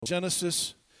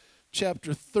Genesis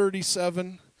chapter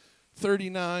 37,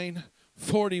 39,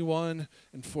 41,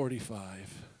 and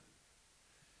 45.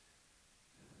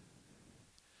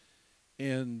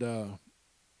 And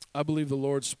I believe the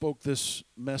Lord spoke this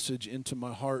message into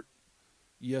my heart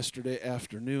yesterday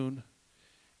afternoon.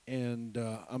 And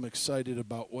I'm excited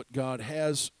about what God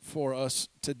has for us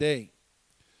today.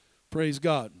 Praise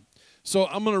God. So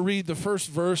I'm going to read the first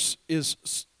verse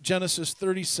is Genesis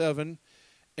 37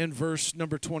 and verse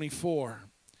number 24.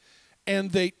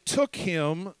 And they took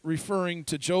him, referring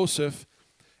to Joseph,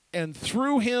 and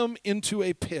threw him into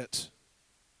a pit.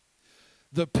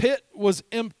 The pit was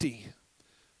empty.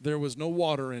 There was no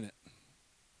water in it.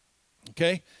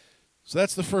 Okay? So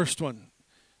that's the first one.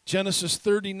 Genesis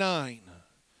 39,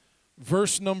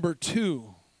 verse number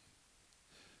 2.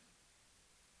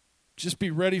 Just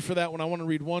be ready for that one. I want to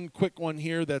read one quick one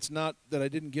here that I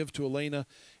didn't give to Elena.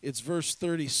 It's verse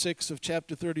 36 of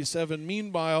chapter 37.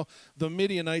 Meanwhile, the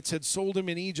Midianites had sold him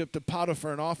in Egypt to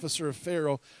Potiphar, an officer of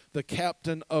Pharaoh, the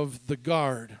captain of the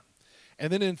guard.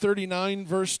 And then in 39,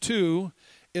 verse 2,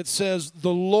 it says, the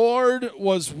Lord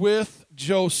was with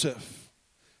Joseph.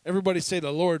 Everybody say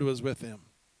the Lord was with him.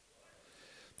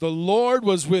 The Lord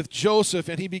was with Joseph,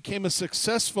 and he became a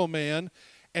successful man,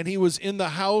 and he was in the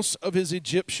house of his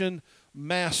Egyptian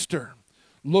master.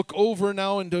 Look over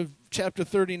now into chapter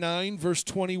 39, verse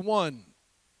 21.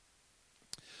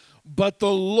 But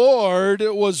the Lord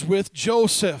was with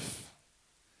Joseph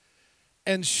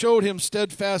and showed him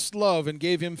steadfast love and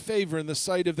gave him favor in the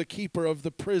sight of the keeper of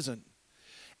the prison.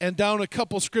 And down a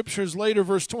couple scriptures later,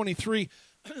 verse 23,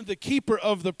 the keeper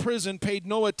of the prison paid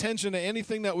no attention to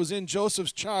anything that was in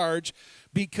Joseph's charge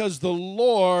because the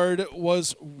Lord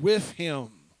was with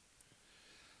him.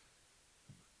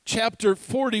 Chapter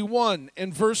 41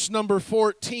 and verse number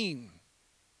 14.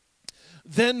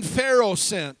 Then Pharaoh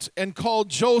sent and called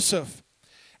Joseph,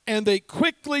 and they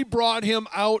quickly brought him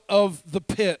out of the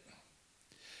pit.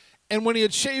 And when he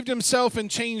had shaved himself and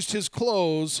changed his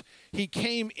clothes, he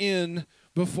came in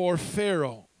before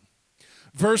Pharaoh.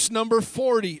 Verse number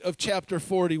 40 of chapter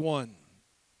 41.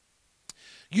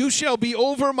 You shall be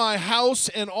over my house,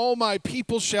 and all my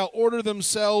people shall order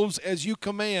themselves as you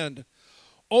command.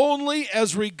 Only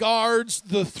as regards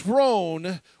the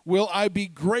throne will I be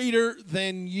greater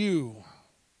than you.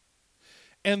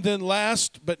 And then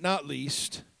last but not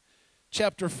least,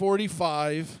 chapter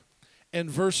 45 and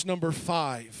verse number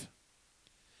 5.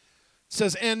 It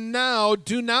says, and now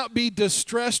do not be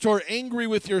distressed or angry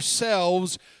with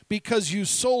yourselves because you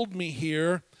sold me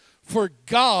here, for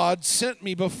God sent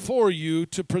me before you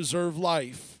to preserve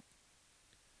life.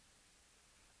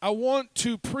 I want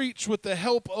to preach with the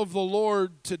help of the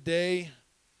Lord today,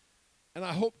 and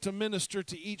I hope to minister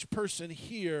to each person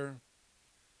here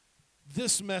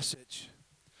this message,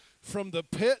 from the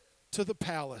pit to the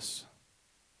palace.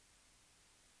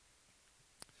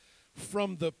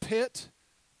 From the pit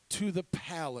to the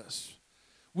palace.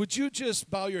 Would you just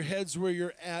bow your heads where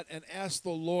you're at and ask the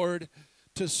Lord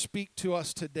to speak to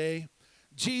us today?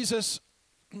 Jesus,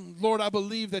 Lord, I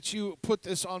believe that you put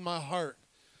this on my heart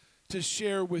to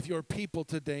share with your people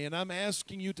today, and I'm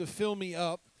asking you to fill me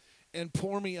up and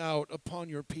pour me out upon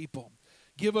your people.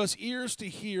 Give us ears to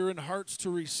hear and hearts to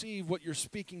receive what you're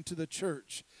speaking to the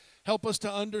church. Help us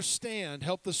to understand.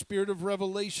 Help the spirit of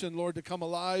revelation, Lord, to come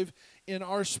alive in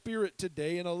our spirit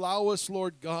today, and allow us,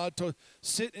 Lord God, to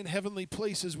sit in heavenly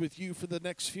places with you for the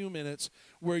next few minutes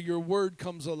where your word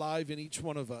comes alive in each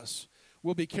one of us.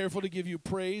 We'll be careful to give you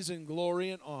praise and glory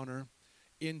and honor.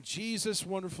 In Jesus'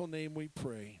 wonderful name we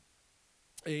pray.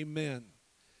 Amen.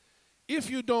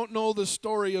 If you don't know the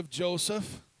story of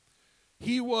Joseph,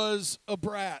 he was a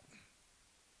brat.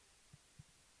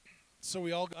 So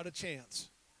we all got a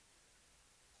chance.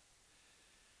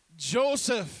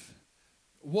 Joseph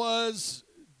was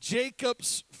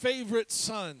Jacob's favorite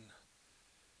son.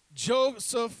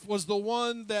 Joseph was the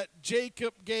one that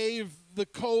Jacob gave the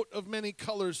coat of many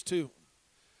colors to.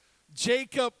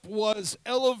 Jacob was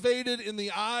elevated in the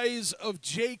eyes of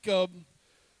Jacob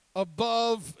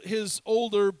above his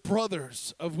older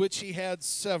brothers, of which he had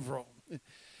several.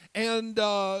 And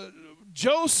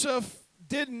Joseph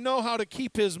didn't know how to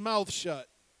keep his mouth shut.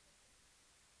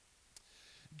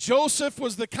 Joseph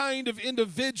was the kind of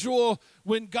individual,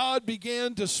 when God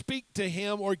began to speak to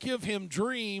him or give him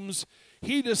dreams,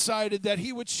 he decided that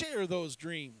he would share those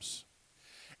dreams.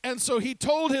 And so he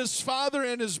told his father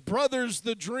and his brothers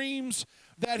the dreams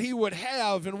that he would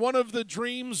have. And one of the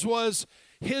dreams was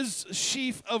his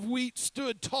sheaf of wheat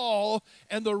stood tall,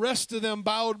 and the rest of them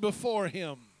bowed before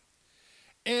him.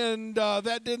 And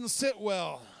that didn't sit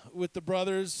well with the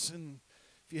brothers. And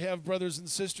if you have brothers and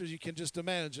sisters, you can just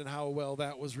imagine how well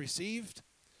that was received.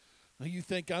 You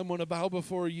think I'm going to bow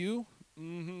before you?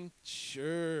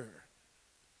 Sure.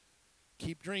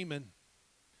 Keep dreaming.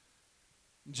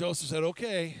 And Joseph said,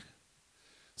 okay.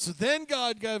 So then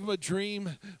God gave him a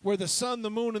dream where the sun,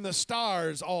 the moon, and the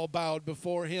stars all bowed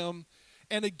before him.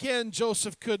 And again,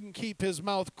 Joseph couldn't keep his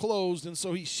mouth closed, and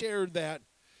so he shared that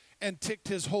and ticked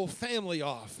his whole family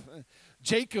off.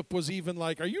 Jacob was even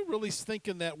like, are you really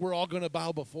thinking that we're all going to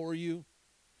bow before you?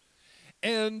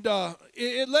 And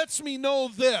it lets me know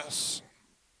this.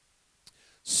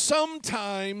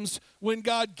 Sometimes when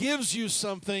God gives you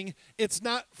something, it's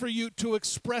not for you to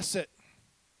express it.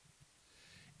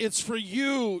 It's for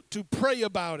you to pray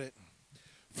about it,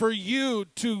 for you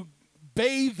to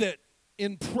bathe it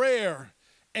in prayer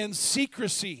and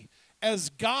secrecy as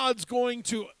God's going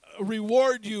to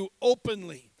reward you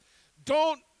openly.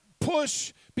 Don't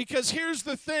push, because here's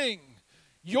the thing.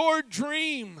 Your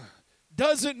dream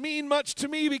doesn't mean much to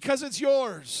me because it's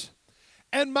yours.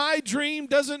 And my dream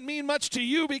doesn't mean much to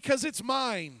you because it's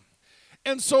mine.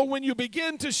 And so when you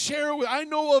begin to share, I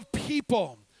know of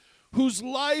people whose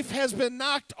life has been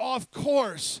knocked off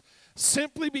course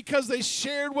simply because they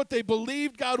shared what they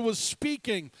believed God was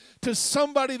speaking to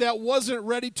somebody that wasn't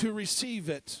ready to receive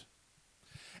it.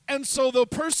 And so the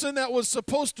person that was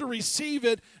supposed to receive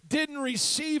it didn't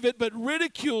receive it, but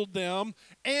ridiculed them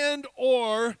and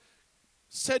or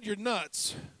said you're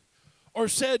nuts, or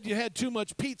said you had too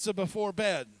much pizza before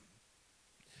bed.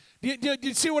 Do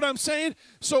you see what I'm saying?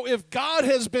 So if God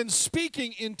has been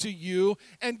speaking into you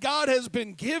and God has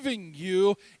been giving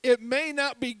you, it may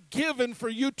not be given for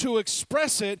you to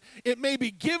express it. It may be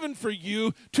given for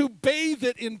you to bathe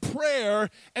it in prayer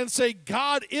and say,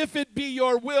 God, if it be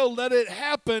your will, let it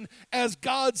happen as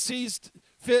God sees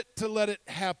fit to let it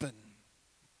happen.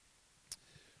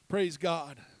 Praise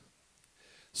God.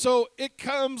 So it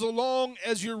comes along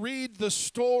as you read the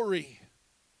story.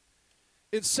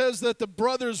 It says that the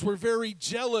brothers were very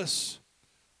jealous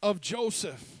of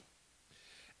Joseph.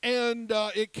 And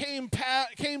it came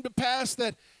to pass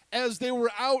that as they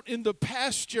were out in the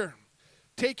pasture,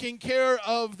 taking care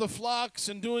of the flocks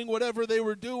and doing whatever they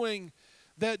were doing,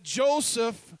 that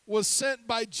Joseph was sent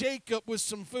by Jacob with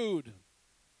some food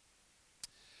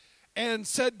and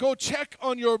said, go check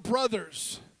on your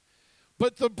brothers.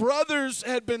 But the brothers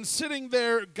had been sitting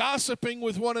there gossiping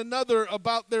with one another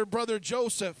about their brother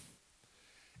Joseph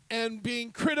and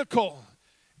being critical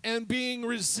and being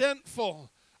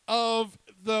resentful of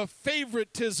the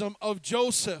favoritism of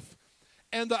Joseph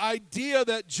and the idea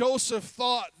that Joseph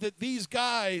thought that these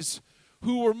guys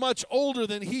who were much older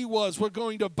than he was were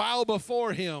going to bow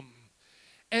before him.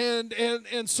 And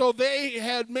so they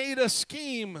had made a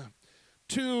scheme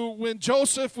to, when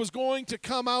Joseph was going to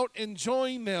come out and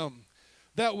join them,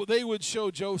 that they would show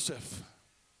Joseph.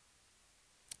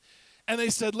 And they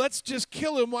said, let's just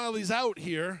kill him while he's out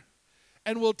here,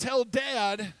 and we'll tell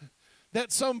Dad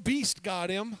that some beast got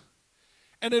him,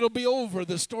 and it'll be over.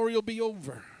 The story will be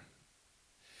over.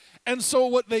 And so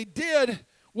what they did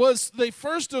was they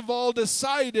first of all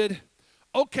decided,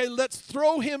 okay, let's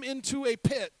throw him into a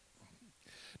pit.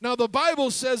 Now the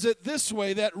Bible says it this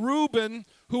way, that Reuben,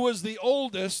 who was the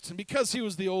oldest, and because he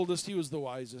was the oldest, he was the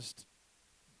wisest.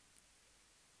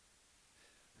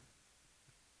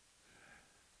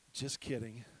 Just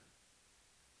kidding.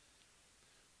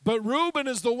 But Reuben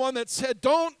is the one that said,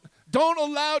 don't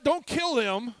kill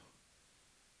him.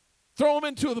 Throw him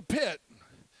into the pit.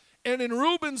 And in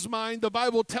Reuben's mind, the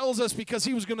Bible tells us because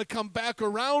he was going to come back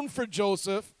around for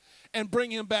Joseph and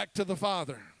bring him back to the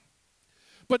father.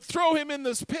 But throw him in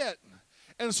this pit.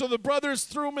 And so the brothers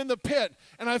threw him in the pit.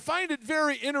 And I find it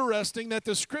very interesting that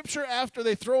the scripture after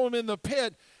they throw him in the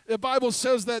pit, the Bible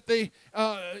says that they,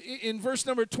 in verse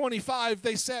number 25,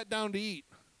 they sat down to eat.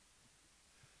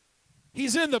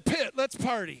 He's in the pit. Let's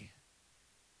party.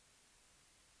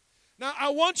 Now, I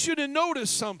want you to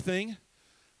notice something.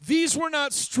 These were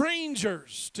not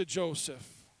strangers to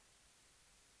Joseph.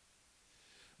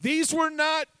 These were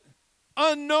not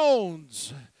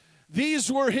unknowns.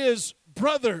 These were his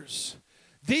brothers.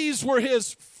 These were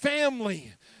his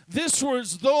family. This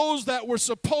was those that were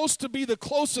supposed to be the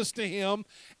closest to him,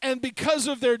 and because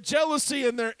of their jealousy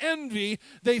and their envy,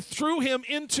 they threw him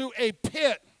into a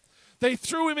pit. They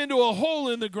threw him into a hole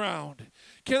in the ground.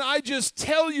 Can I just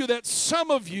tell you that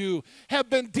some of you have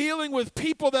been dealing with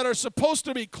people that are supposed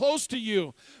to be close to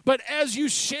you, but as you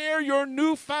share your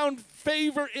newfound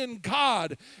favor in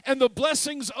God and the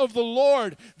blessings of the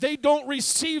Lord, they don't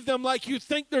receive them like you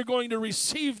think they're going to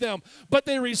receive them, but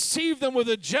they receive them with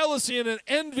a jealousy and an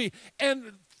envy,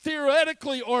 and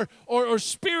theoretically or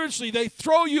spiritually, they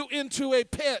throw you into a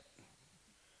pit.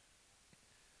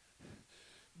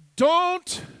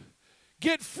 Don't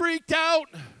get freaked out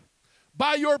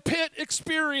by your pit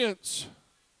experience.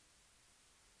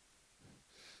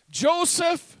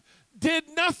 Joseph did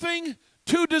nothing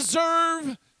to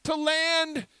deserve to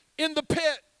land in the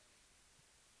pit.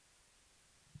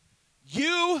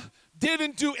 You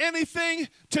didn't do anything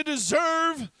to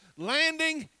deserve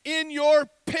landing in your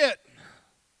pit.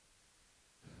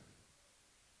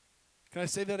 Can I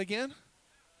say that again?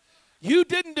 You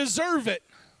didn't deserve it.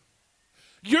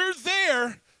 You're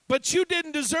there, but you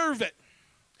didn't deserve it.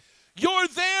 You're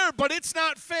there, but it's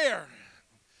not fair.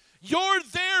 You're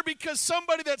there because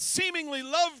somebody that seemingly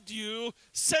loved you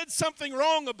said something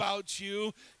wrong about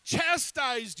you,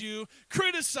 chastised you,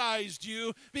 criticized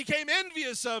you, became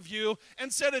envious of you,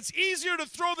 and said it's easier to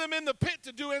throw them in the pit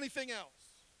to do anything else.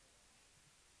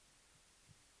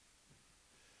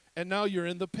 And now you're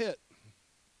in the pit.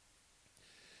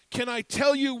 Can I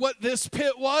tell you what this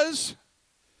pit was?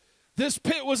 This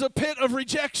pit was a pit of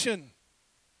rejection.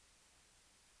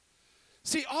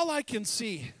 See, all I can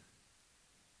see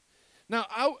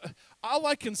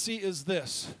is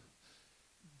this.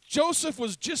 Joseph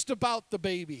was just about the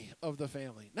baby of the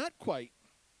family. Not quite.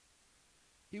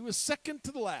 He was second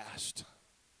to the last.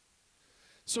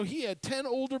 So he had 10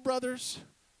 older brothers,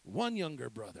 1 younger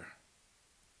brother.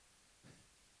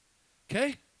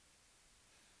 Okay?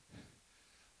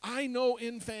 I know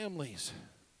in families,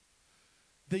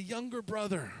 the younger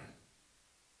brother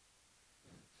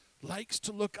likes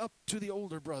to look up to the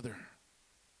older brother.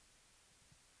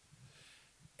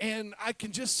 And I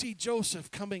can just see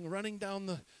Joseph coming, running down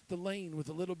the lane with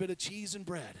a little bit of cheese and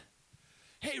bread.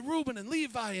 Hey, Reuben and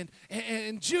Levi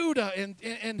and Judah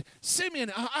and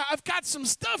Simeon, I've got some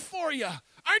stuff for you.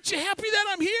 Aren't you happy that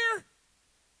I'm here?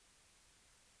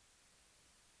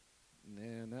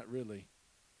 Nah, not really.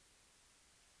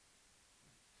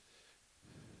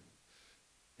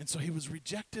 And so he was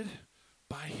rejected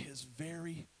by his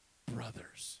very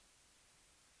brothers.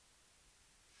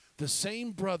 The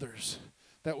same brothers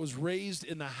that was raised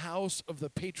in the house of the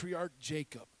patriarch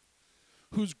Jacob,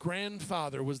 whose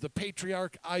grandfather was the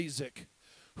patriarch Isaac,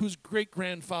 whose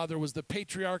great-grandfather was the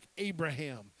patriarch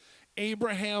Abraham.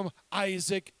 Abraham,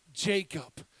 Isaac,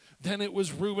 Jacob. Then it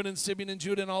was Reuben and Simeon and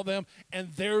Judah and all them, and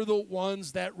they're the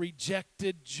ones that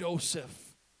rejected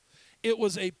Joseph. It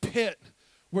was a pit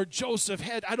where Joseph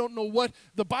had, I don't know what,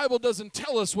 the Bible doesn't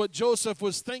tell us what Joseph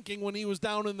was thinking when he was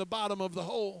down in the bottom of the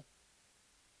hole.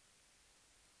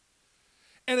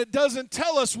 And it doesn't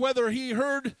tell us whether he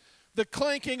heard the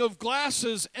clanking of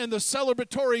glasses and the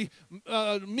celebratory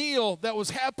meal that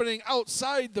was happening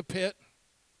outside the pit.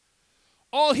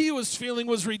 All he was feeling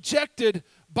was rejected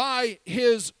by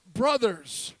his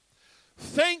brothers.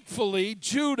 Thankfully,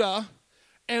 Judah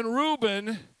and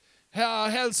Reuben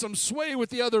had some sway with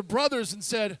the other brothers and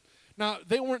said, now,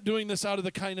 they weren't doing this out of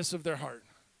the kindness of their heart.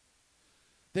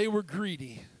 They were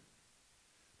greedy.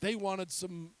 They wanted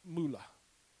some moolah.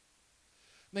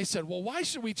 And they said, well, why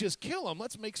should we just kill him?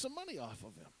 Let's make some money off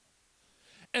of him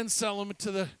and sell him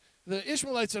to the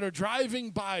Ishmaelites that are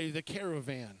driving by the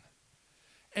caravan.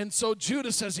 And so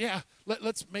Judah says, yeah,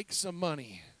 let's make some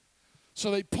money.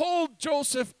 So they pulled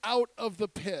Joseph out of the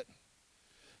pit.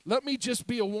 Let me just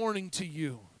be a warning to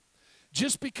you.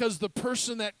 Just because the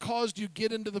person that caused you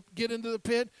get into the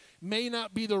pit may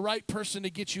not be the right person to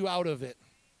get you out of it.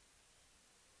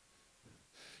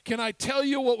 Can I tell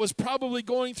you what was probably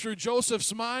going through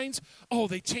Joseph's minds? Oh,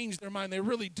 they changed their mind. They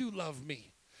really do love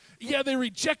me. Yeah, they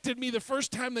rejected me the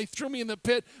first time they threw me in the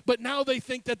pit, but now they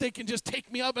think that they can just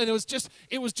take me up, and it was just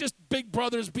big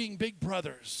brothers being big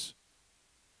brothers.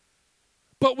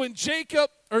 But when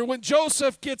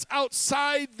Joseph gets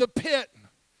outside the pit,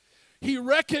 he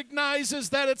recognizes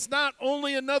that it's not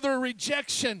only another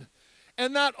rejection,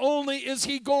 and not only is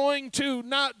he going to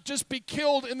not just be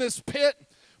killed in this pit,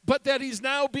 but that he's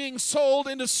now being sold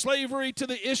into slavery to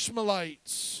the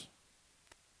Ishmaelites.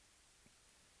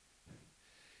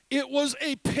 It was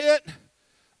a pit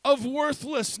of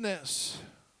worthlessness.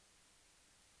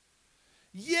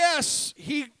 Yes,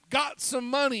 he got some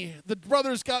money. The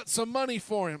brothers got some money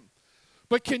for him.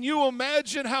 But can you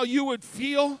imagine how you would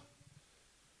feel?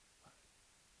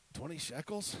 20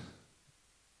 shekels?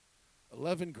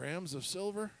 11 grams of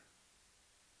silver?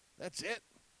 That's it?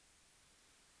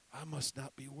 I must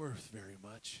not be worth very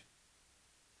much.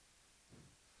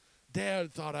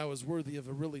 Dad thought I was worthy of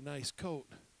a really nice coat.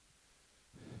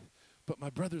 But my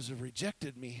brothers have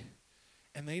rejected me,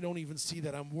 and they don't even see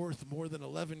that I'm worth more than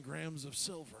 11 grams of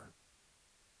silver.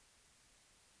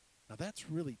 Now, that's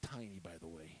really tiny, by the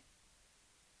way.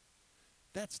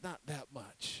 That's not that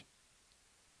much.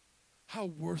 How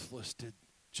worthless did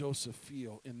Joseph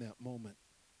feel in that moment?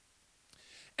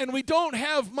 And we don't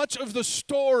have much of the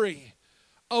story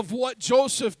of what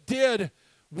Joseph did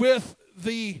with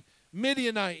the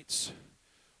Midianites.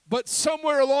 But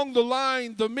somewhere along the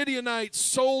line, the Midianites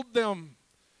sold them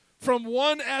from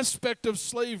one aspect of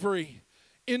slavery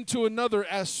into another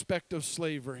aspect of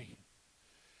slavery.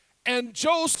 And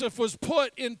Joseph was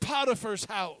put in Potiphar's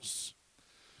house.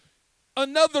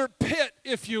 Another pit,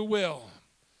 if you will.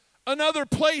 Another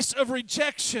place of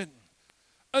rejection.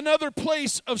 Another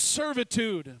place of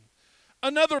servitude.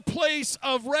 Another place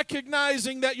of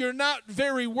recognizing that you're not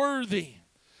very worthy.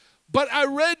 But I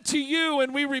read to you,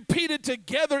 and we repeated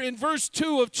together in verse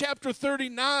 2 of chapter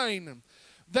 39,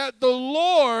 that the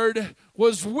Lord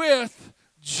was with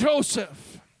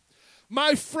Joseph.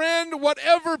 My friend,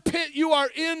 whatever pit you are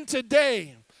in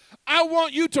today, I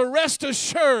want you to rest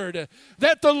assured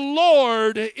that the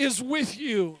Lord is with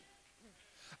you.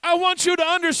 I want you to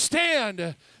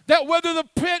understand that whether the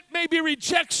pit may be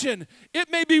rejection, it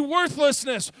may be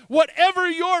worthlessness, whatever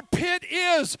your pit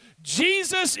is,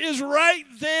 Jesus is right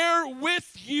there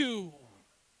with you.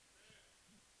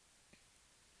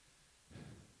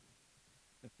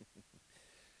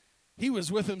 He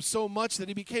was with him so much that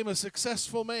he became a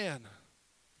successful man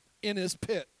in his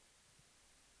pit.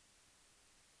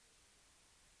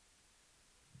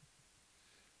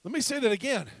 Let me say that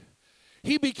again.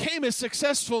 He became a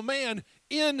successful man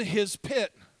in his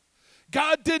pit.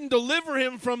 God didn't deliver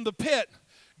him from the pit.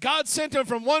 God sent him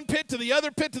from one pit to the other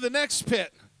pit to the next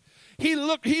pit. He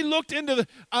looked into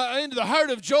the heart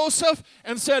of Joseph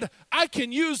and said, I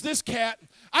can use this cat.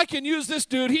 I can use this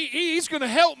dude. He's going to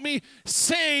help me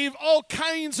save all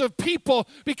kinds of people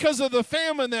because of the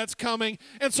famine that's coming.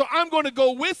 And so I'm going to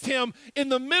go with him in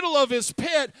the middle of his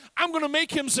pit. I'm going to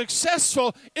make him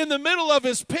successful in the middle of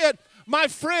his pit. My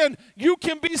friend, you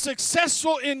can be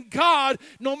successful in God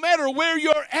no matter where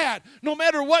you're at, no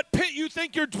matter what pit you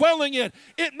think you're dwelling in.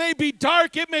 It may be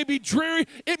dark, it may be dreary,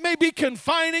 it may be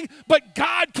confining, but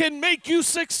God can make you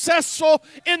successful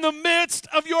in the midst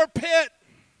of your pit.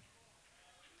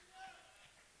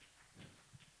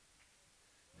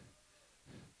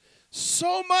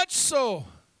 So much so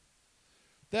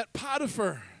that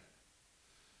Potiphar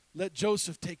let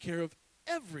Joseph take care of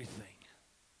everything.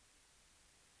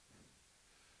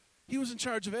 He was in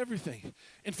charge of everything.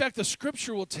 In fact, the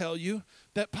scripture will tell you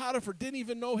that Potiphar didn't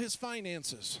even know his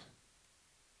finances.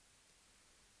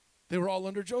 They were all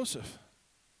under Joseph.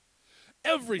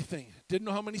 Everything. Didn't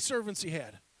know how many servants he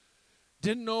had.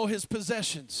 Didn't know his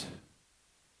possessions.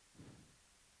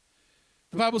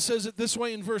 The Bible says it this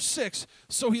way in verse 6.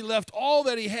 So he left all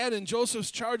that he had in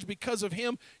Joseph's charge because of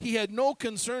him. He had no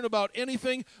concern about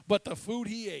anything but the food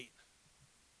he ate.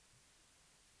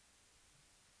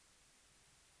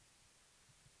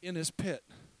 In his pit.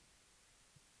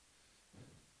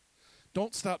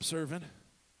 Don't stop serving.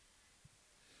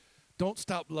 Don't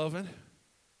stop loving.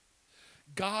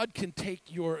 God can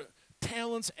take your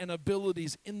talents and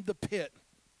abilities in the pit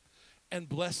and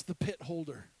bless the pit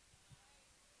holder.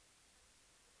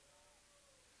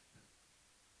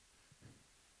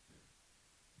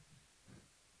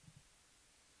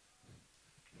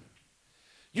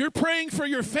 You're praying for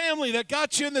your family that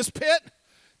got you in this pit.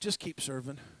 Just keep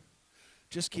serving.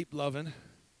 Just keep loving,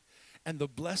 and the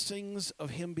blessings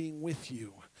of him being with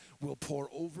you will pour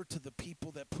over to the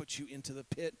people that put you into the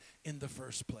pit in the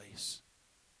first place.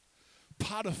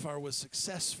 Potiphar was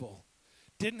successful.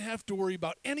 Didn't have to worry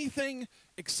about anything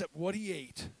except what he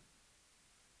ate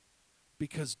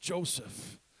because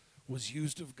Joseph was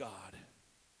used of God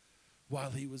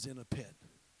while he was in a pit.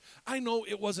 I know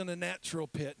it wasn't a natural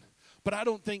pit, but I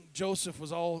don't think Joseph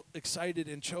was all excited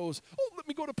and chose, let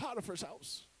me go to Potiphar's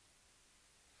house.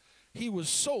 He was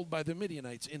sold by the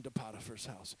Midianites into Potiphar's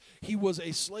house. He was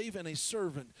a slave and a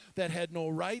servant that had no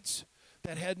rights,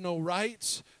 that had no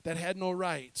rights.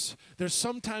 There's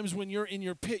sometimes when you're in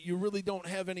your pit, you really don't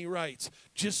have any rights.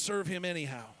 Just serve him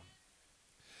anyhow.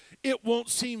 It won't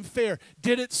seem fair.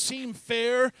 Did it seem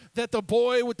fair that the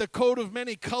boy with the coat of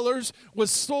many colors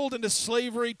was sold into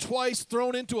slavery twice,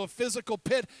 thrown into a physical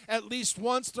pit at least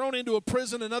once, thrown into a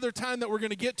prison another time that we're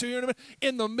going to get to here in a minute?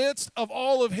 In the midst of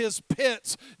all of his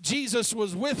pits, Jesus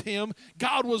was with him.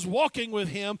 God was walking with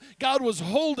him. God was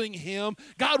holding him.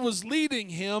 God was leading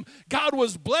him. God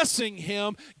was blessing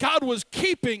him. God was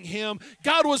keeping him.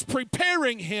 God was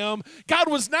preparing him. God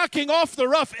was knocking off the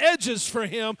rough edges for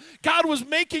him. God was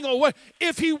making a way.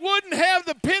 If he wouldn't have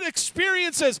the pit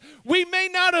experiences, we may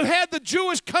not have had the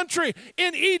Jewish country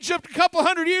in Egypt a couple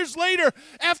hundred years later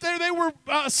after they were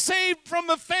saved from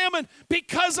the famine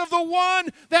because of the one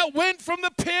that went from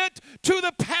the pit to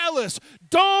the palace.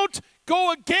 Don't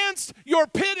go against your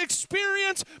pit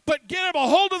experience, but get a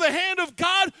hold of the hand of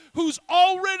God who's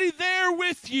already there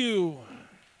with you.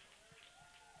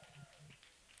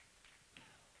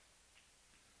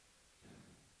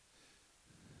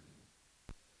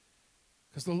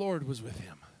 because the Lord was with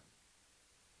him.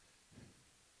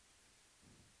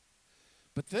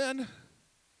 But then,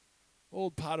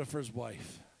 old Potiphar's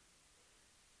wife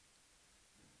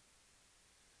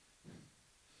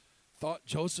thought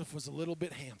Joseph was a little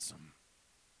bit handsome.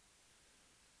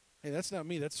 Hey, that's not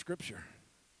me, that's Scripture.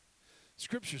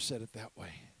 Scripture said it that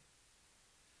way.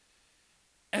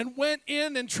 And went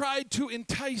in and tried to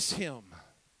entice him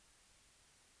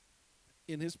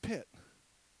in his pit.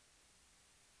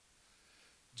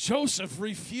 Joseph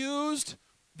refused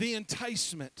the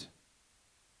enticement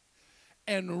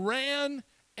and ran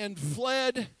and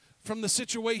fled from the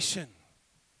situation.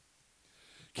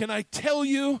 Can I tell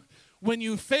you, when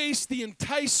you face the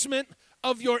enticement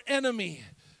of your enemy,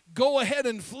 go ahead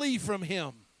and flee from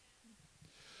him.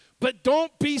 But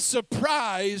don't be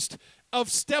surprised of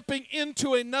stepping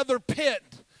into another pit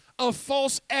of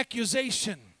false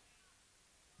accusation.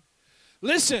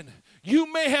 Listen,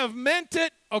 you may have meant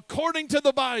it according to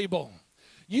the Bible.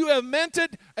 You have meant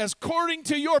it as according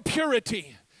to your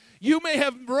purity. You may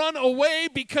have run away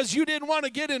because you didn't want to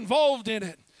get involved in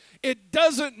it. It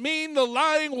doesn't mean the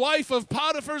lying wife of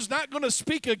Potiphar's not going to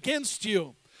speak against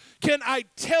you. Can I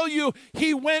tell you,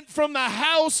 he went from the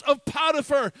house of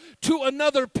Potiphar to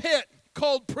another pit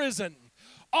called prison,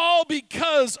 all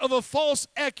because of a false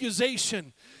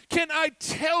accusation. Can I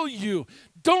tell you,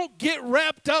 don't get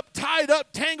wrapped up, tied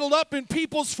up, tangled up in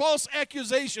people's false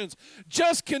accusations.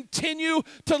 Just continue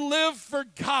to live for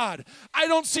God. I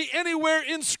don't see anywhere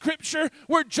in Scripture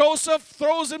where Joseph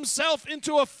throws himself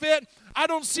into a fit. I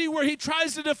don't see where he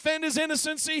tries to defend his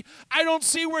innocency. I don't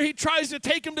see where he tries to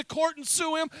take him to court and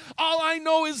sue him. All I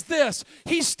know is this: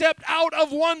 he stepped out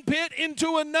of one pit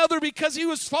into another because he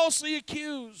was falsely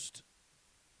accused.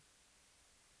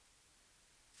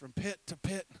 From pit to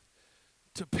pit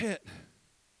to pit.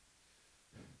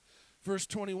 Verse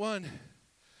 21,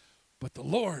 but the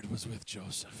Lord was with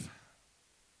Joseph.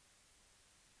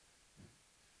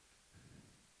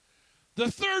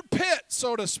 The third pit,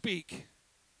 so to speak,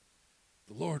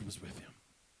 the Lord was with him.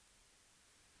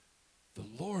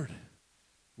 The Lord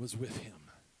was with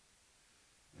him.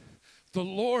 The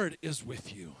Lord is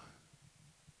with you.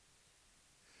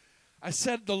 I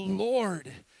said the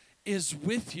Lord is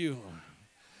with you.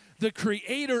 The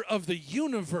creator of the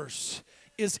universe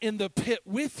is in the pit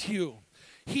with you.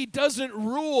 He doesn't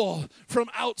rule from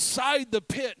outside the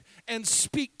pit and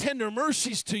speak tender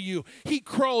mercies to you. He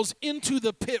crawls into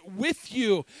the pit with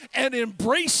you and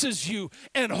embraces you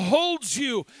and holds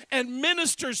you and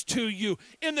ministers to you.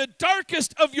 In the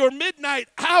darkest of your midnight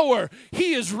hour,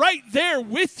 he is right there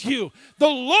with you. The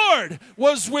Lord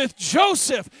was with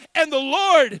Joseph, and the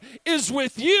Lord is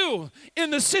with you. In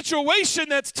the situation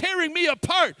that's tearing me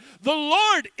apart, the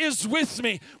Lord is with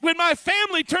me. When my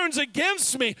family turns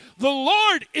against me, the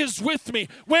Lord is with me.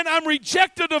 When I'm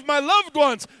rejected of my loved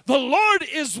ones, the Lord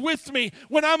is with me.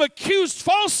 When I'm accused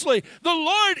falsely, the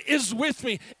Lord is with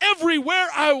me. Everywhere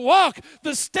I walk,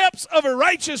 the steps of a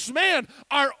righteous man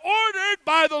are ordered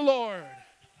by the Lord.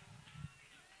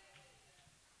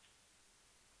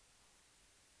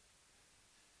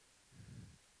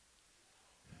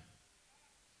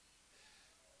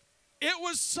 It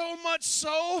was so much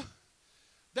so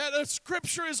that a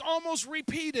scripture is almost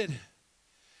repeated.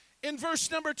 In verse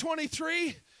number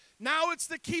 23, now it's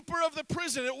the keeper of the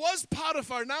prison. It was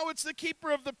Potiphar. Now it's the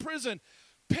keeper of the prison.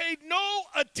 Paid no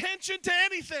attention to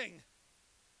anything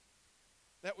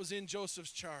that was in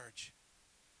Joseph's charge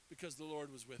because the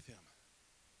Lord was with him.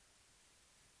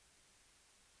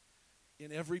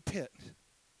 In every pit,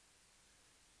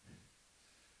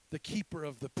 the keeper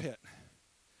of the pit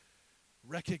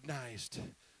recognized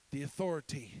the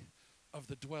authority of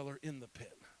the dweller in the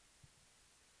pit.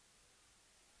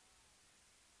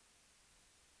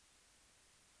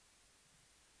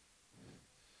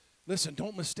 Listen,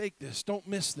 don't mistake this. Don't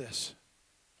miss this.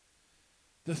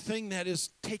 The thing that is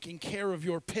taking care of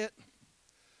your pit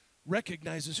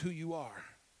recognizes who you are.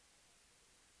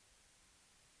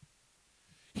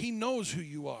 He knows who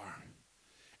you are.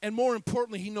 And more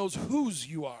importantly, he knows whose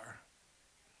you are.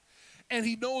 And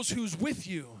he knows who's with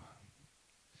you.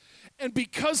 And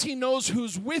because he knows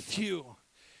who's with you,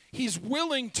 he's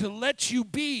willing to let you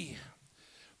be.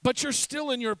 But you're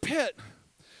still in your pit.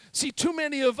 See, too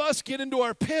many of us get into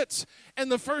our pits, and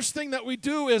the first thing that we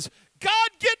do is, God,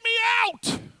 get me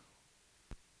out.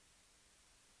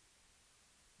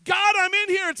 God, I'm in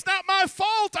here. It's not my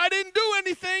fault. I didn't do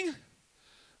anything.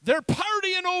 They're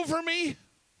partying over me.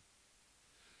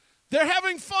 They're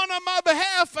having fun on my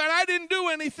behalf, and I didn't do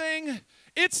anything.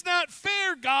 It's not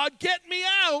fair, God. Get me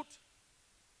out.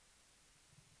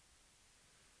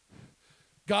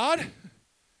 God,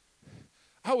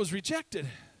 I was rejected.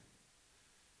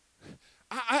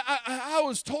 I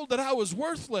was told that I was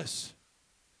worthless.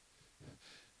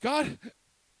 God,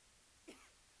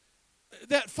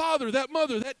 that father, that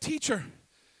mother, that teacher,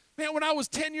 man, when I was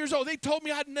 10 years old, they told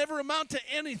me I'd never amount to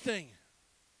anything.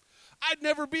 I'd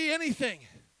never be anything.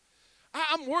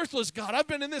 I'm worthless, God. I've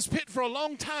been in this pit for a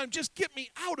long time. Just get me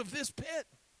out of this pit.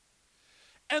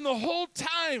 And the whole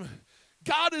time,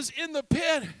 God is in the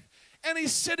pit, and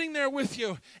he's sitting there with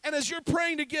you. And as you're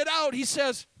praying to get out, he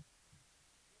says,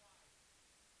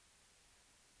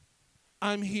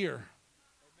 I'm here.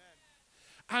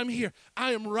 I'm here.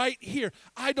 I am right here.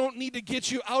 I don't need to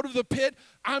get you out of the pit.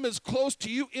 I'm as close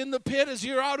to you in the pit as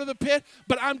you're out of the pit,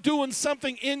 but I'm doing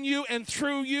something in you and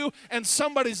through you, and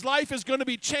somebody's life is going to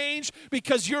be changed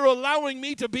because you're allowing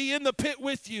me to be in the pit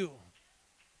with you.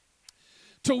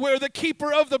 To where the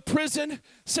keeper of the prison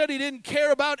said he didn't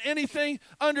care about anything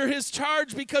under his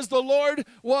charge because the Lord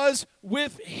was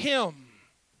with him.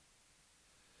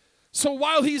 So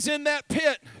while he's in that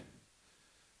pit,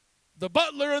 the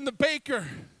butler and the baker,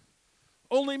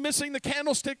 only missing the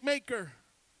candlestick maker,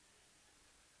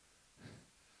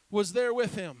 was there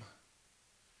with him.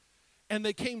 And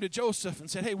they came to Joseph and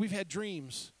said, hey, we've had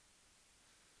dreams.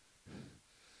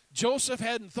 Joseph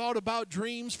hadn't thought about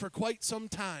dreams for quite some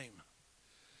time.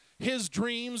 His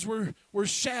dreams were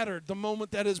shattered the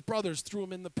moment that his brothers threw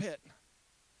him in the pit.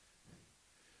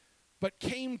 But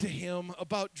came to him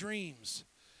about dreams.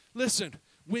 Listen,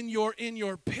 when you're in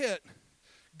your pit,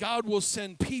 God will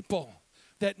send people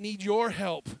that need your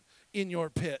help in your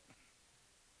pit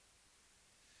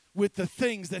with the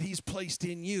things that he's placed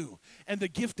in you and the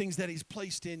giftings that he's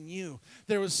placed in you.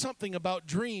 There was something about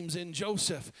dreams in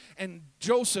Joseph, and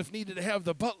Joseph needed to have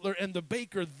the butler and the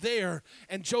baker there,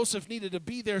 and Joseph needed to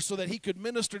be there so that he could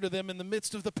minister to them in the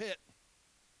midst of the pit.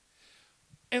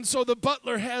 And so the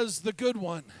butler has the good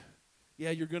one.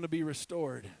 Yeah, you're going to be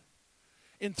restored.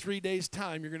 In 3 days'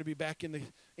 time, you're going to be back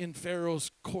in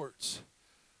Pharaoh's courts.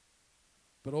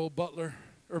 But old butler,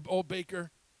 or old baker,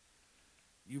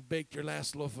 you've baked your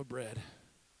last loaf of bread.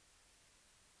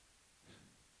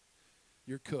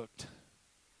 You're cooked.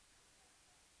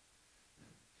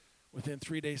 Within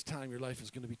 3 days' time, your life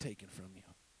is going to be taken from you.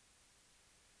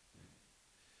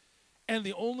 And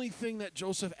the only thing that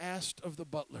Joseph asked of the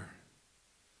butler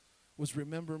was,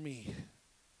 remember me.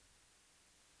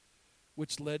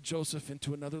 Which led Joseph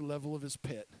into another level of his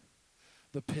pit,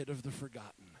 the pit of the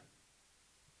forgotten.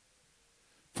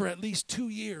 For at least 2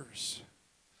 years,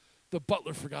 the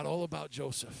butler forgot all about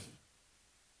Joseph.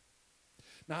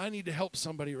 Now, I need to help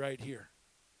somebody right here.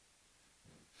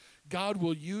 God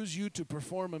will use you to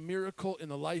perform a miracle in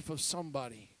the life of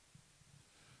somebody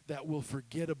that will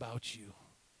forget about you.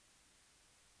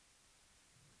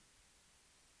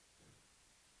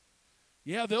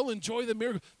 Yeah, they'll enjoy the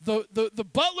miracle. The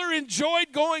butler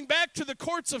enjoyed going back to the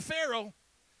courts of Pharaoh.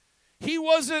 He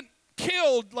wasn't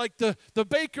killed like the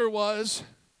baker was.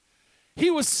 He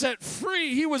was set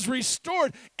free. He was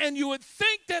restored. And you would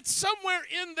think that somewhere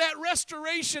in that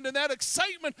restoration and that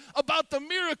excitement about the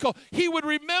miracle, he would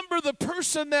remember the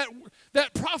person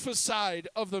that prophesied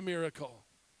of the miracle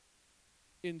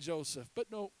in Joseph. But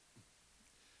no,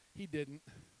 he didn't,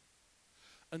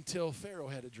 until Pharaoh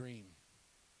had a dream.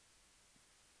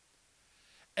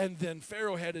 And then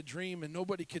Pharaoh had a dream and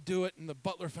nobody could do it. And the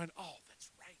butler found, oh, that's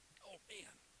right. Oh,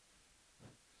 man.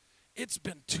 It's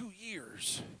been 2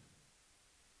 years.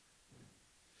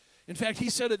 In fact, he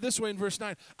said it this way in verse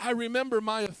 9. I remember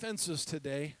my offenses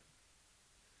today.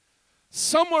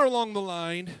 Somewhere along the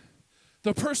line,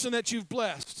 the person that you've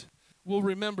blessed will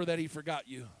remember that he forgot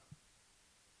you.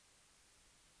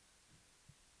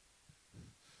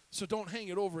 So don't hang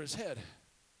it over his head.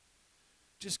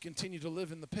 Just continue to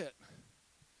live in the pit.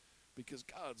 Because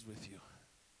God's with you.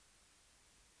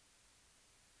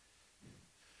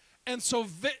 And so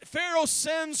Pharaoh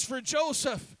sends for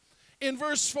Joseph in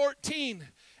verse 14.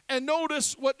 And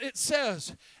notice what it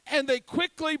says. And they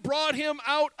quickly brought him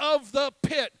out of the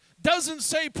pit. Doesn't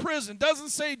say prison. Doesn't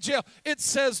say jail. It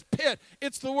says pit.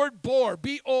 It's the word bor.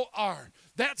 B-O-R.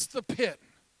 That's the pit.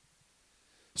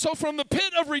 So from the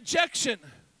pit of rejection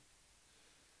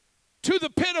to the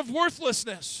pit of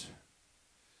worthlessness,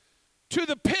 to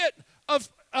the pit of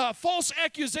false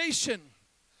accusation,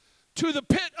 to the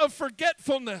pit of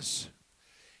forgetfulness.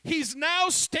 He's now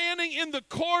standing in the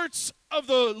courts of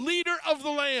the leader of the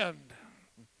land,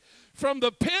 from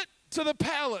the pit to the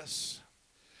palace.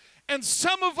 And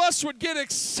some of us would get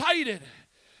excited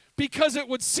because it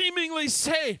would seemingly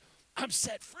say, I'm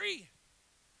set free.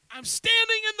 I'm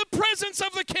standing in the presence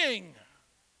of the king.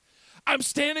 I'm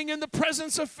standing in the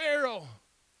presence of Pharaoh.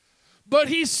 But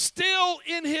he's still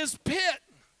in his pit.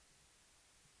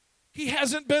 He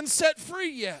hasn't been set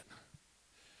free yet.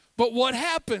 But what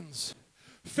happens?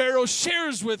 Pharaoh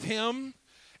shares with him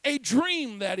a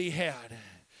dream that he had.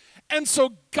 And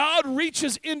so God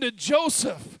reaches into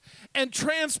Joseph and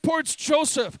transports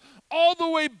Joseph all the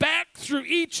way back through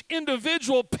each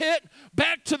individual pit,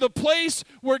 back to the place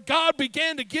where God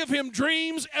began to give him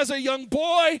dreams as a young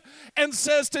boy, and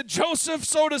says to Joseph,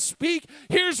 so to speak,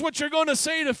 here's what you're going to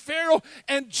say to Pharaoh.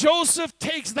 And Joseph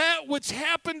takes that which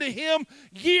happened to him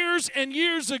years and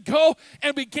years ago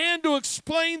and began to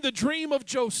explain the dream of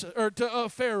Joseph, or to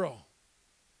Pharaoh.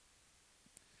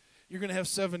 You're going to have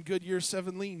 7 good years,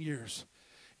 7 lean years.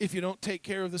 If you don't take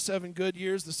care of the 7 good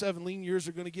years, the 7 lean years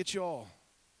are going to get you all.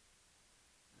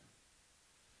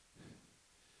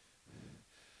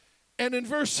 And in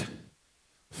verse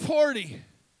 40,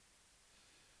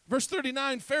 verse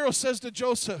 39, Pharaoh says to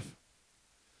Joseph,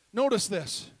 notice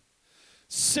this,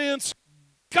 since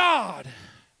God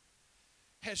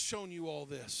has shown you all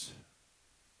this.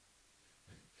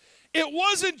 It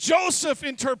wasn't Joseph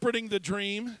interpreting the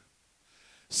dream.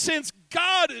 Since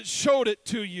God showed it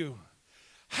to you,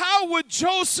 how would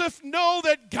Joseph know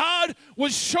that God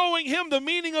was showing him the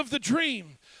meaning of the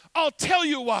dream? I'll tell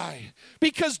you why.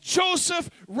 Because Joseph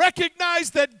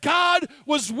recognized that God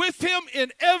was with him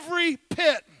in every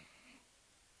pit.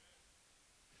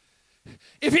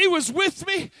 If he was with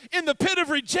me in the pit of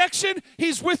rejection,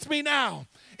 he's with me now.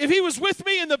 If he was with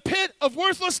me in the pit of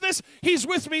worthlessness, he's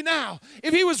with me now.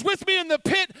 If he was with me in the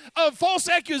pit of false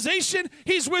accusation,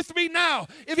 he's with me now.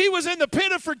 If he was in the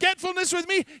pit of forgetfulness with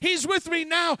me, he's with me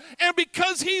now. And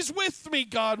because he's with me,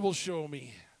 God will show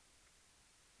me.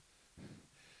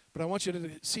 But I want you to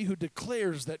see who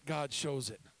declares that God shows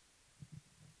it.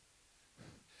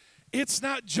 It's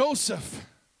not Joseph.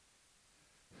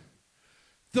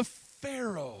 The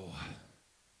Pharaoh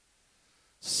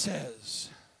says,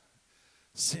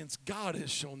 since God has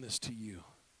shown this to you,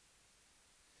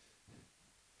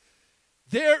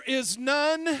 there is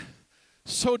none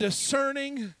so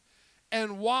discerning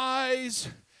and wise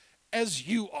as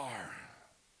you are.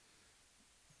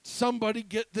 Somebody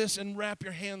get this and wrap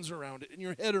your hands around it and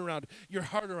your head around it, your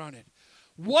heart around it.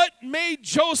 What made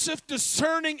Joseph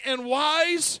discerning and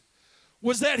wise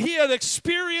was that he had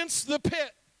experienced the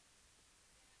pit.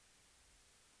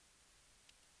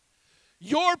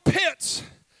 Your pits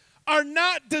are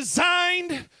not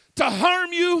designed to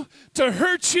harm you, to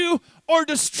hurt you, or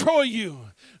destroy you.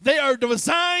 They are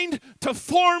designed to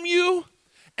form you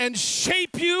and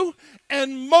shape you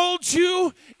and mold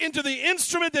you into the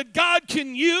instrument that God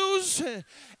can use.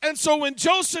 And so when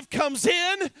Joseph comes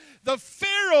in, the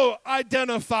Pharaoh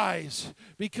identifies,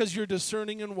 because you're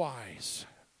discerning and wise.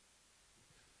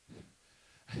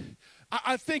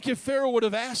 I think if Pharaoh would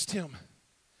have asked him,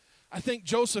 I think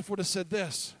Joseph would have said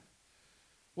this,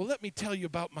 well, let me tell you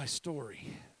about my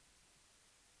story.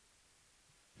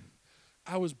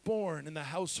 I was born in the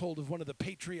household of one of the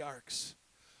patriarchs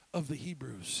of the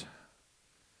Hebrews,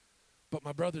 but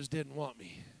my brothers didn't want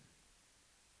me.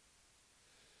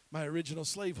 My original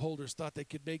slaveholders thought they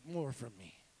could make more from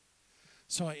me.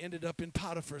 So I ended up in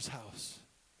Potiphar's house,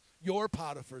 your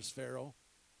Potiphar's, Pharaoh.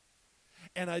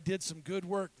 And I did some good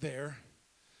work there,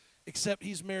 except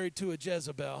he's married to a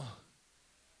Jezebel.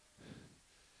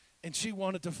 And she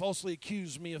wanted to falsely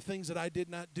accuse me of things that I did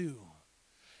not do.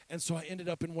 And so I ended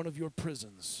up in one of your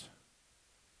prisons.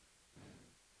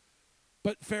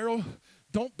 But Pharaoh,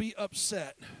 don't be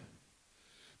upset,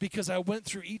 because I went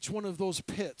through each one of those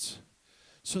pits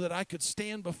so that I could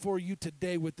stand before you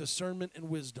today with discernment and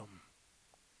wisdom.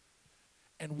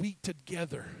 And we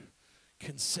together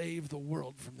can save the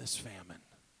world from this famine.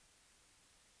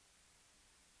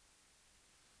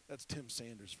 That's Tim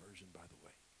Sanders' version, by the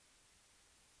way.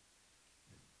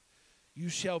 You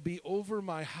shall be over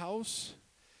my house,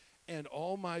 and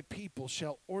all my people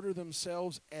shall order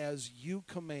themselves as you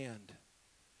command.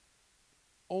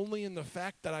 Only in the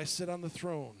fact that I sit on the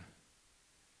throne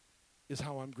is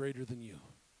how I'm greater than you.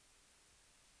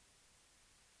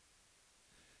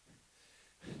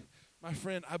 My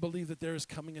friend, I believe that there is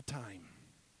coming a time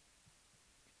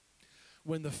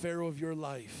when the Pharaoh of your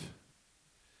life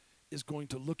is going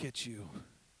to look at you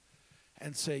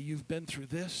and say, you've been through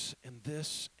this and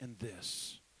this and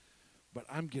this, but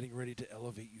I'm getting ready to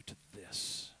elevate you to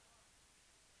this.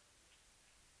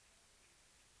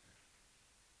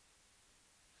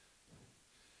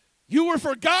 You were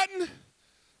forgotten,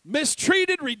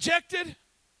 mistreated, rejected.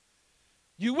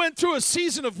 You went through a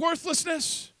season of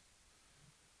worthlessness,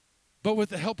 but with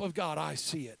the help of God, I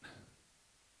see it.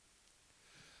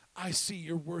 I see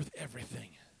you're worth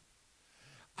everything.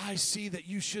 I see that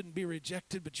you shouldn't be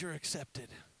rejected, but you're accepted.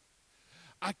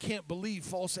 I can't believe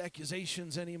false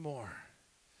accusations anymore.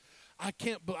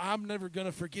 I'm never going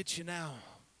to forget you now.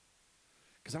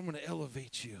 because I'm going to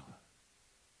elevate you.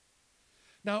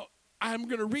 Now, I'm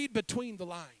going to read between the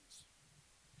lines.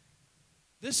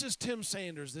 This is Tim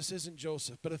Sanders. This isn't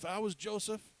Joseph. But if I was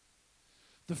Joseph,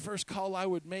 the first call I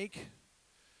would make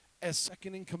as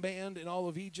second in command in all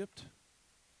of Egypt,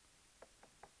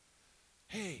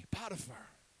 hey, Potiphar,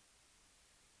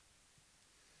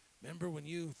 remember when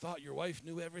you thought your wife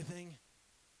knew everything?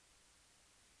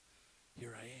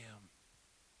 Here I am.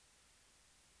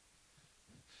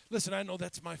 Listen, I know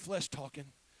that's my flesh talking.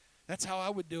 That's how I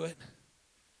would do it.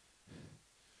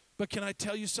 But can I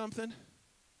tell you something?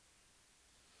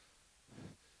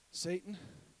 Satan,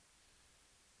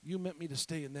 you meant me to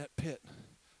stay in that pit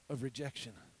of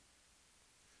rejection.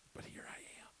 But here I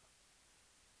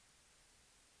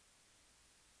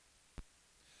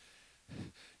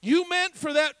am. You meant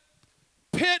for that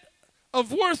pit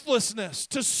of worthlessness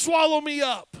to swallow me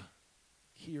up.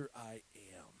 Here I am.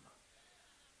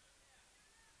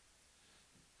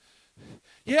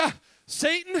 Yeah,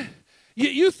 Satan,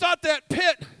 you thought that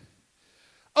pit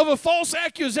of a false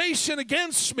accusation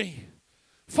against me,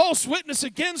 false witness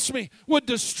against me, would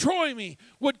destroy me,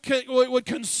 would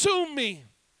consume me.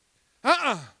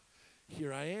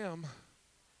 Here I am.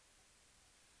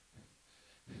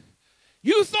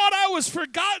 You thought I was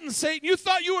forgotten, Satan. You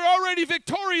thought you were already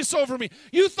victorious over me.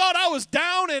 You thought I was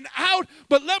down and out.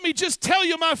 But let me just tell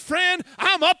you, my friend,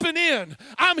 I'm up and in.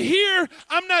 I'm here.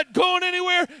 I'm not going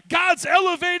anywhere. God's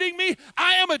elevating me.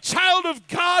 I am a child of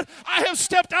God. I have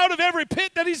stepped out of every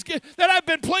pit that I've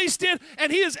been placed in,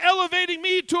 and He is elevating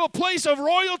me to a place of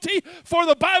royalty. For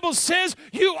the Bible says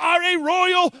you are a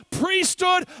royal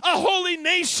priesthood, a holy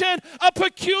nation, a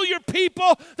peculiar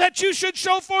people, that you should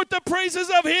show forth the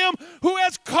praises of Him who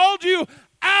has called you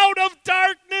out of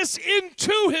darkness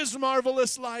into His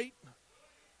marvelous light.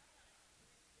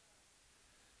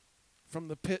 From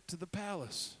the pit to the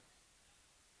palace.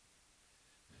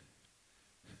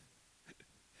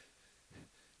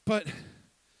 But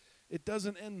it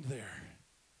doesn't end there.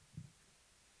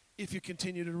 If you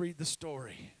continue to read the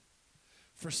story.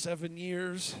 For 7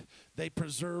 years, they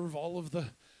preserve all of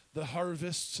the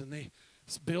harvests, and they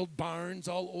build barns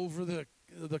all over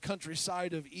the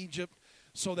countryside of Egypt,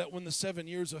 so that when the 7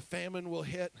 years of famine will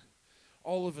hit,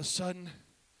 all of a sudden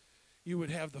you would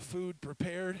have the food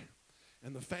prepared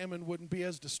and the famine wouldn't be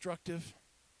as destructive.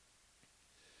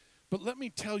 But let me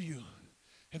tell you,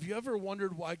 have you ever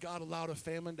wondered why God allowed a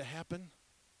famine to happen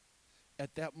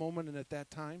at that moment and at that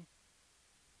time?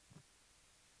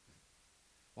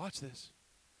 Watch this.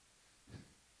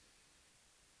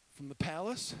 From the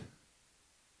palace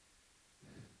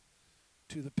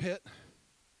to the pit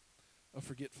of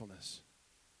forgetfulness,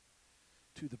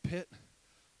 to the pit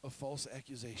of false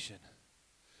accusation,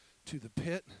 to the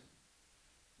pit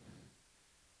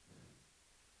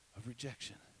of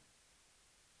rejection,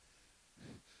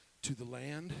 to the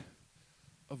land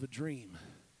of a dream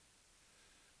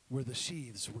where the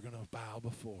sheaves were going to bow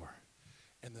before,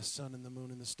 and the sun and the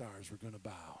moon and the stars were going to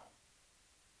bow.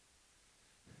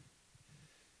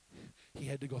 He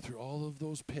had to go through all of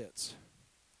those pits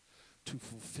to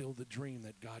fulfill the dream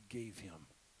that God gave him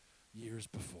years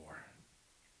before.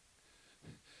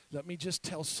 Let me just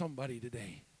tell somebody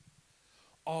today,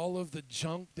 all of the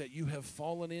junk that you have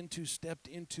fallen into, stepped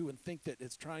into, and think that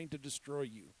it's trying to destroy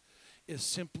you is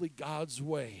simply God's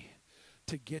way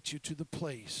to get you to the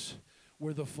place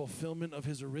where the fulfillment of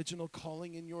His original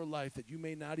calling in your life that you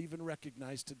may not even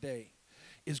recognize today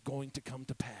is going to come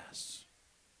to pass.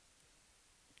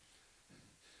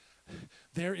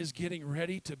 There is getting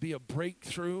ready to be a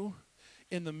breakthrough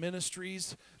in the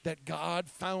ministries that God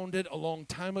founded a long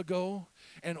time ago.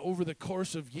 And over the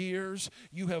course of years,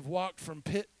 you have walked from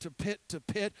pit to pit to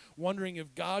pit, wondering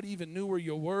if God even knew where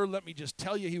you were. Let me just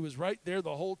tell you, He was right there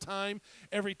the whole time.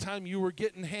 Every time you were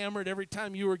getting hammered, every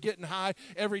time you were getting high,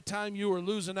 every time you were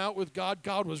losing out with God,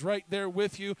 God was right there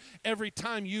with you. Every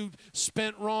time you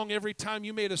spent wrong, every time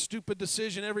you made a stupid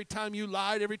decision, every time you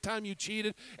lied, every time you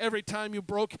cheated, every time you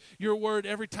broke your word,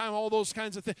 every time all those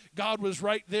kinds of things, God was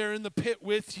right there in the pit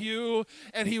with you,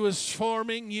 and He was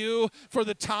forming you for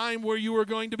the time where you were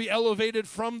going to be elevated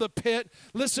from the pit.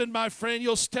 Listen, my friend,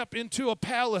 you'll step into a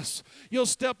palace. You'll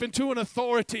step into an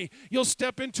authority. You'll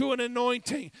step into an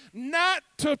anointing, not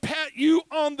to pat you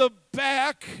on the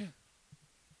back,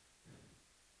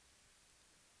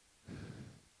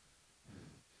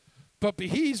 but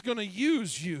He's going to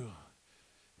use you.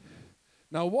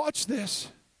 Now watch this.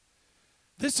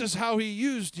 This is how He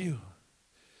used you.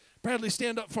 Bradley,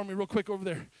 stand up for me real quick over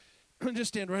there. Just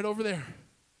stand right over there.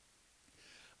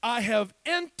 I have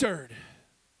entered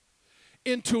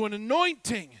into an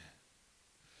anointing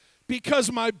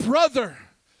because my brother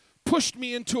pushed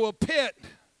me into a pit.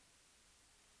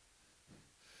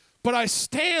 but I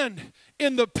stand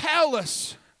in the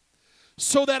palace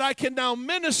so that I can now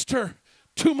minister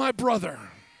to my brother.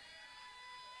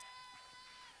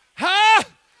 Huh?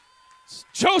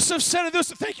 Joseph said it this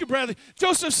way. Thank you, Bradley.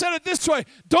 Joseph said it this way.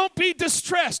 Don't be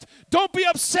distressed. Don't be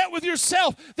upset with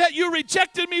yourself that you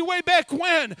rejected me way back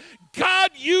when.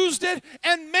 God used it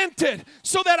and meant it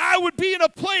so that I would be in a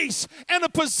place and a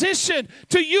position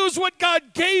to use what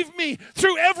God gave me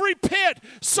through every pit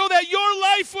so that your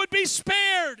life would be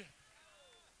spared.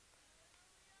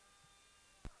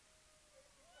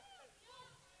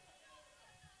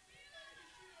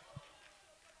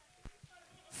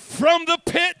 From the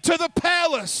pit to the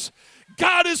palace,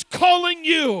 God is calling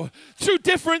you through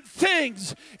different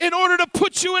things in order to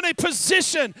put you in a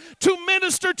position to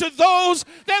minister to those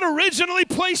that originally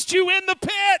placed you in the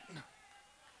pit.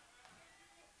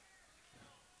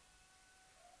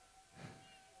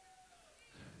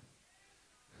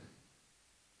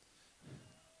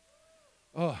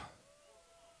 Oh.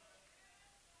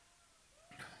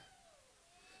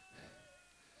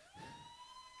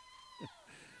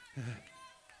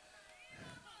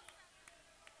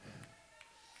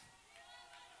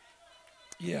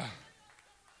 Yeah.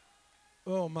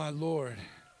 Oh, my Lord.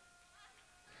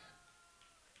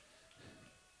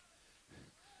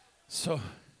 So,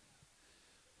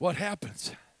 what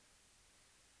happens?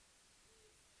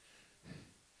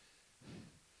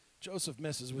 Joseph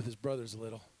messes with his brothers a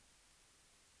little.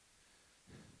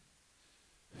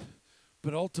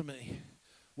 But ultimately,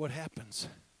 what happens?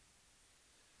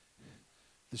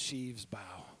 The sheaves bow.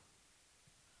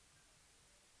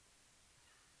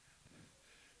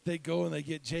 They go and they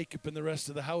get Jacob and the rest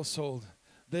of the household.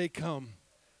 They come,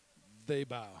 they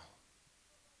bow.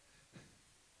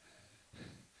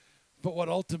 But what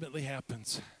ultimately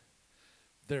happens?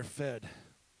 They're fed.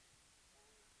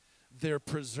 They're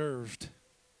preserved.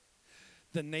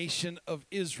 The nation of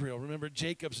Israel, remember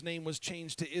Jacob's name was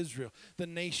changed to Israel. The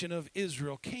nation of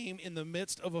Israel came in the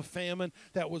midst of a famine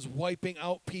that was wiping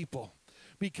out people,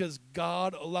 because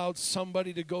God allowed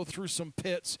somebody to go through some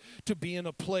pits to be in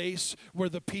a place where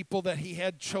the people that he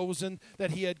had chosen, that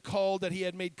he had called, that he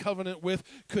had made covenant with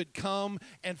could come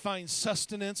and find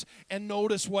sustenance. And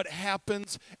notice what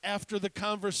happens after the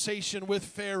conversation with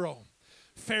Pharaoh.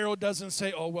 Pharaoh doesn't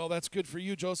say, oh, well, that's good for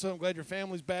you, Joseph. I'm glad your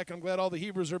family's back. I'm glad all the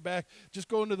Hebrews are back. Just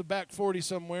go into the back 40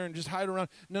 somewhere and just hide around.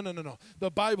 No.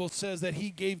 The Bible says that he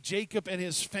gave Jacob and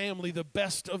his family the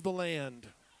best of the land.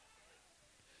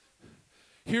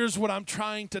 Here's what I'm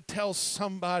trying to tell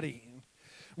somebody.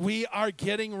 We are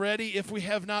getting ready, if we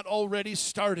have not already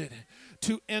started,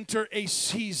 to enter a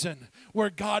season where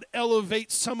God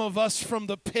elevates some of us from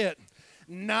the pit.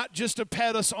 Not just to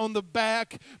pat us on the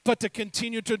back, but to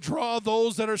continue to draw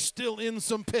those that are still in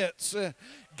some pits.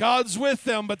 God's with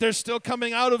them, but they're still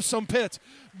coming out of some pits.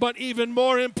 But even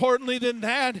more importantly than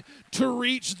that, to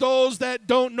reach those that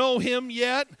don't know him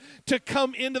yet, to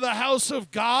come into the house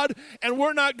of God. And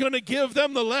we're not going to give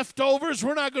them the leftovers.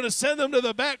 We're not going to send them to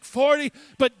the back 40,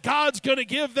 but God's going to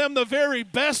give them the very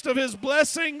best of his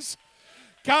blessings.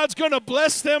 God's going to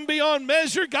bless them beyond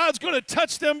measure. God's going to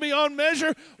touch them beyond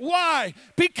measure. Why?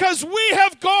 Because we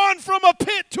have gone from a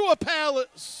pit to a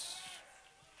palace.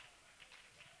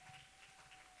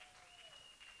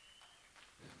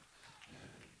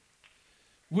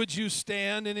 Would you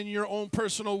stand and in your own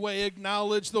personal way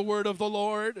acknowledge the word of the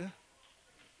Lord?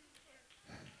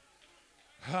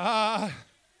 Ha.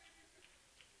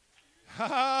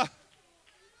 Ha.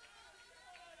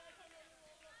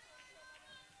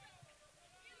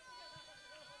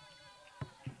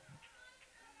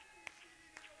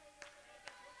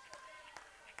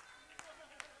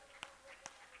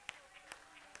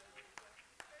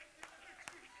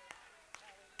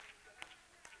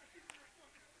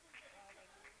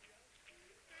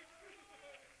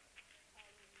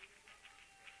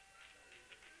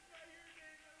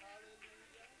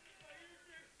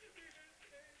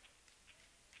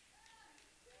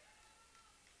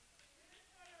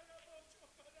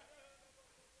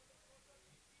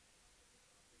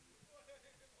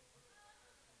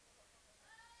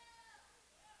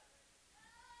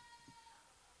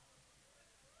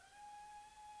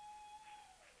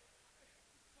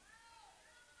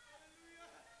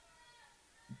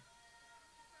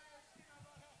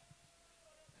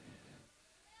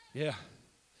 Yeah,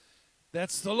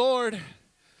 that's the Lord.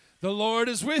 The Lord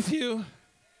is with you.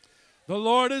 The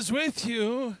Lord is with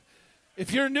you.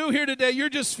 If you're new here today, you're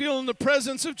just feeling the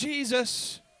presence of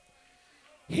Jesus.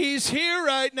 He's here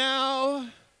right now.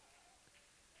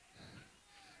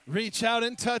 Reach out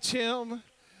and touch him.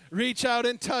 Reach out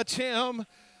and touch him.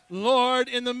 Lord,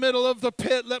 in the middle of the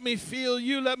pit, let me feel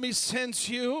you. Let me sense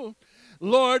you.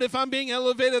 Lord, if I'm being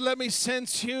elevated, let me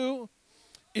sense you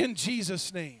in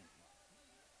Jesus' name.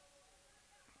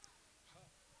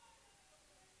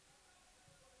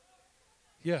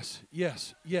 Yes,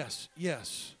 yes, yes,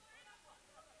 yes.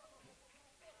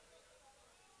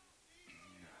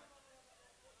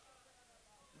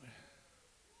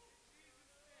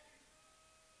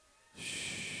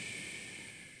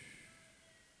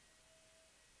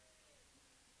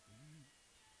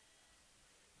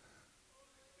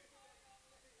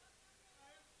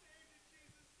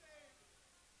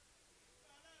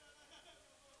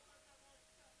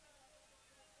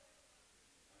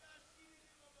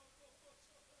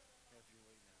 Have your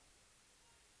way now.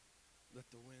 Let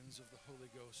the winds of the Holy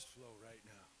Ghost flow right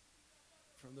now,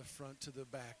 from the front to the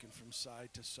back and from side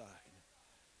to side.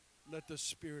 Let the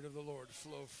Spirit of the Lord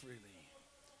flow freely.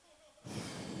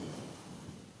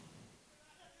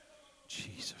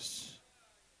 Jesus.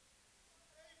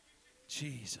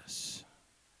 Jesus.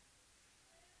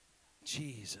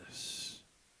 Jesus.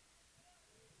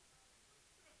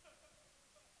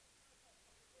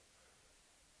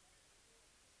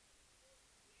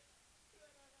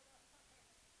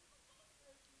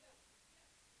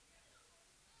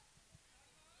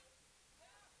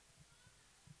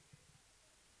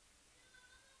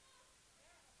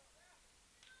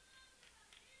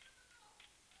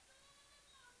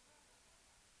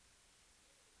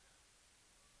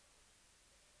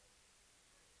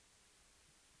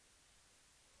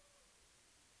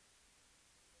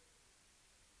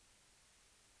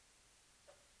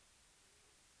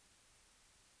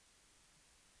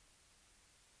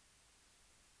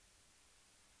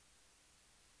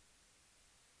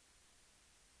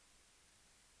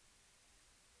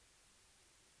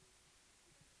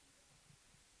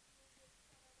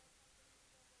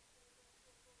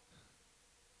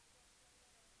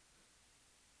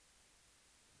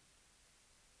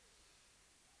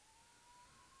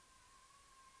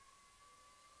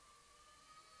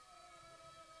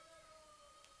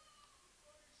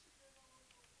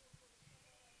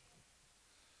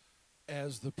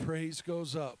 As the praise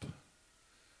goes up,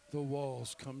 the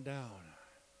walls come down.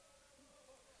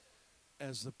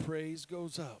 As the praise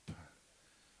goes up,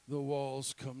 the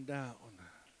walls come down.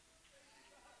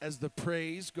 As the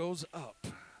praise goes up,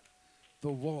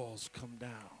 the walls come down.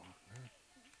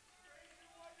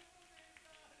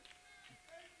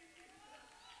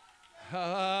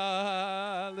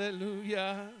 Hallelujah.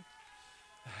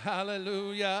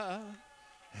 Hallelujah.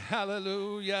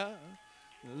 Hallelujah.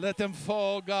 Let them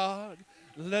fall, God.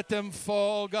 Let them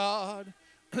fall, God.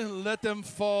 Let them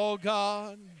fall,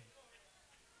 God.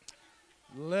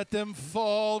 Let them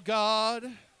fall, God.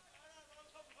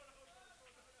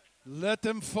 Let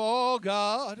them fall,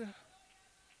 God.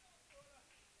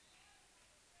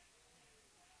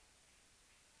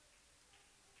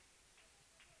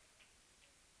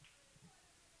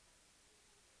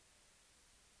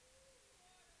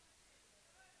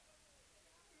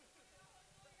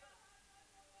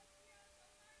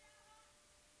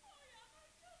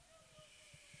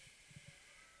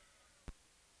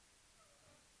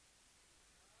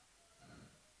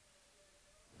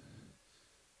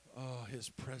 Oh, his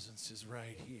presence is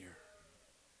right here.